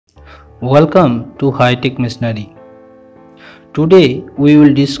Welcome to High-Tech Machinery. Today we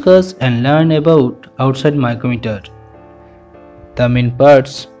will discuss and learn about outside micrometer. The main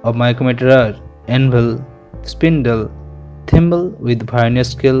parts of micrometer are anvil, spindle, thimble with vernier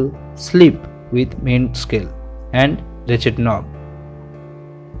scale, slip with main scale, and ratchet knob.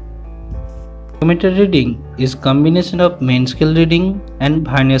 Micrometer reading is combination of main scale reading and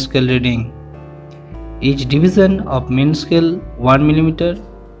vernier scale reading. Each division of main scale 1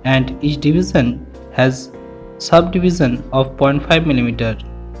 mm and each division has subdivision of 0.5 mm.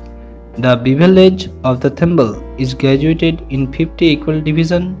 The bevel edge of the thimble is graduated in 50 equal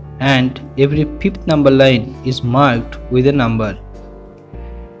division and every fifth number line is marked with a number.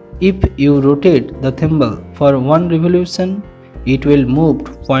 If you rotate the thimble for one revolution, it will move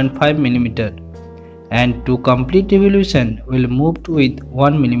 0.5 mm and to complete revolution will move with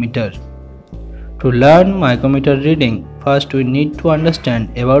 1 mm. To learn micrometer reading, first we need to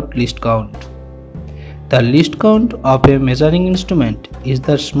understand about least count. The least count of a measuring instrument is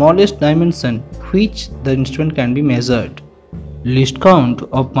the smallest dimension which the instrument can be measured. Least count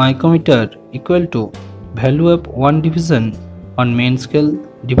of micrometer equal to value of one division on main scale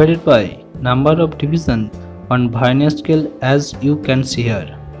divided by number of division on vernier scale, as you can see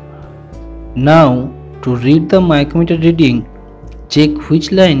here. Now to read the micrometer reading, check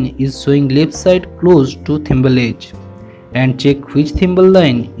which line is showing left side close to thimble edge and check which thimble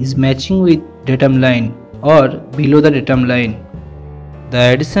line is matching with datum line or below the datum line.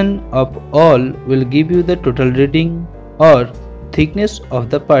 The addition of all will give you the total reading or thickness of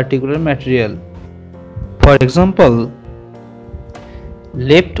the particular material. For example,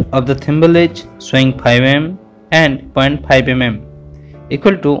 left of the thimble edge showing 5 mm and 0.5 mm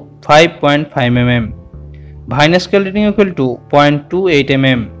equal to 5.5 mm. Vernier scale reading equal to 0.28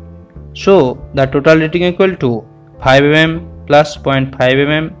 mm. So the total reading equal to 5 mm plus 0.5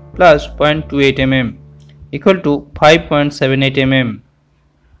 mm plus 0.28 mm equal to 5.78 mm.